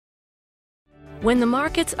when the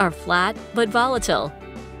markets are flat but volatile.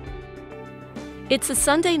 It's a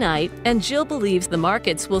Sunday night, and Jill believes the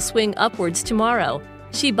markets will swing upwards tomorrow.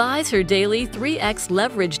 She buys her daily 3x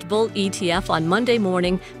leveraged bull ETF on Monday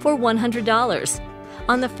morning for $100.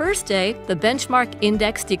 On the first day, the benchmark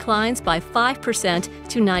index declines by 5%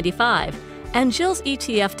 to 95, and Jill's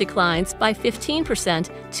ETF declines by 15%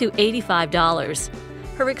 to $85.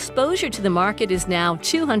 Her exposure to the market is now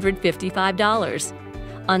 $255.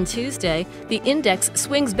 On Tuesday, the index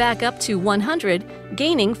swings back up to 100,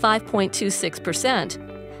 gaining 5.26%.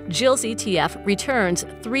 Jill's ETF returns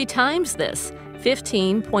 3 times this,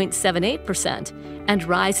 15.78%, and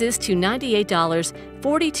rises to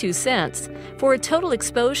 $98.42 for a total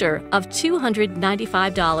exposure of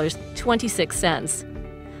 $295.26.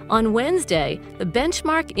 On Wednesday, the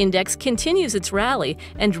benchmark index continues its rally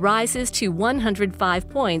and rises to 105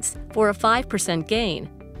 points for a 5% gain.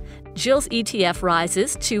 Jill's ETF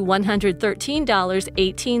rises to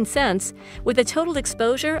 $113.18 with a total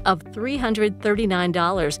exposure of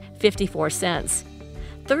 $339.54.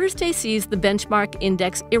 Thursday sees the benchmark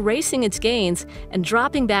index erasing its gains and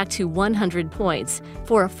dropping back to 100 points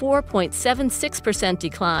for a 4.76%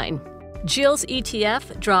 decline. Jill's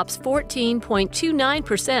ETF drops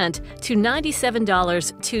 14.29% to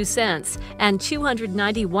 $97.02 and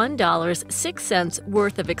 $291.06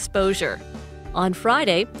 worth of exposure. On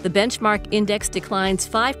Friday, the benchmark index declines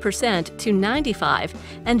 5% to 95,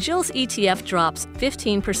 and Jill's ETF drops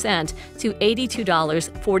 15% to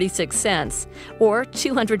 $82.46, or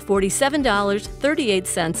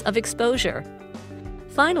 $247.38 of exposure.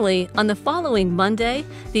 Finally, on the following Monday,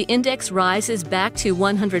 the index rises back to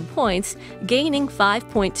 100 points, gaining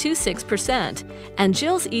 5.26%, and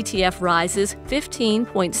Jill's ETF rises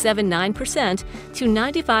 15.79% to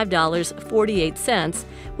 $95.48,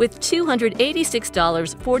 with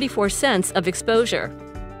 $286.44 of exposure.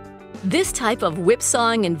 This type of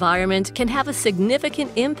whipsawing environment can have a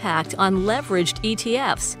significant impact on leveraged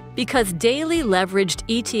ETFs because daily leveraged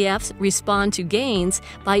ETFs respond to gains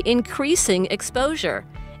by increasing exposure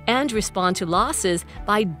and respond to losses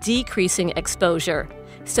by decreasing exposure.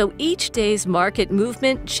 So each day's market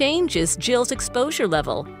movement changes Jill's exposure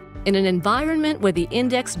level. In an environment where the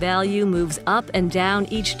index value moves up and down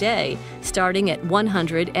each day, starting at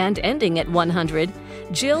 100 and ending at 100,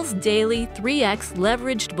 Jill's daily 3x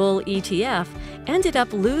leveraged bull ETF ended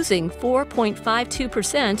up losing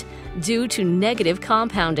 4.52% due to negative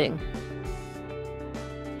compounding.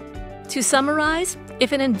 To summarize,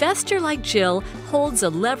 if an investor like Jill holds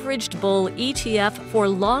a leveraged bull ETF for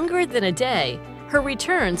longer than a day, her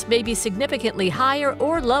returns may be significantly higher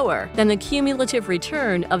or lower than the cumulative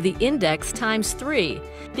return of the index times 3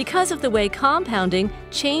 because of the way compounding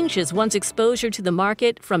changes one's exposure to the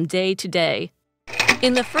market from day to day.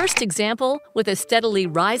 In the first example, with a steadily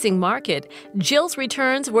rising market, Jill's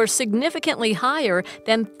returns were significantly higher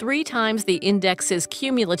than 3 times the index's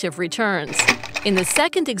cumulative returns. In the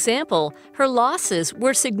second example, her losses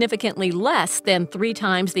were significantly less than 3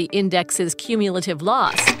 times the index's cumulative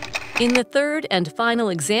loss. In the third and final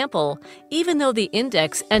example, even though the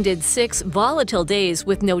index ended 6 volatile days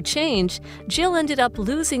with no change, Jill ended up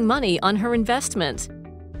losing money on her investment.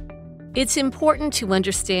 It's important to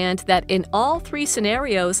understand that in all 3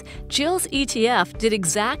 scenarios, Jill's ETF did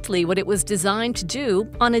exactly what it was designed to do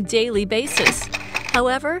on a daily basis.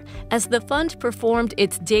 However, as the fund performed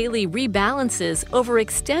its daily rebalances over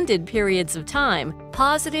extended periods of time,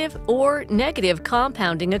 positive or negative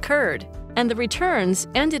compounding occurred, and the returns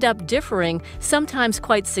ended up differing, sometimes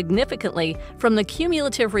quite significantly, from the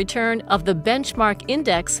cumulative return of the benchmark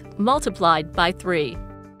index multiplied by 3.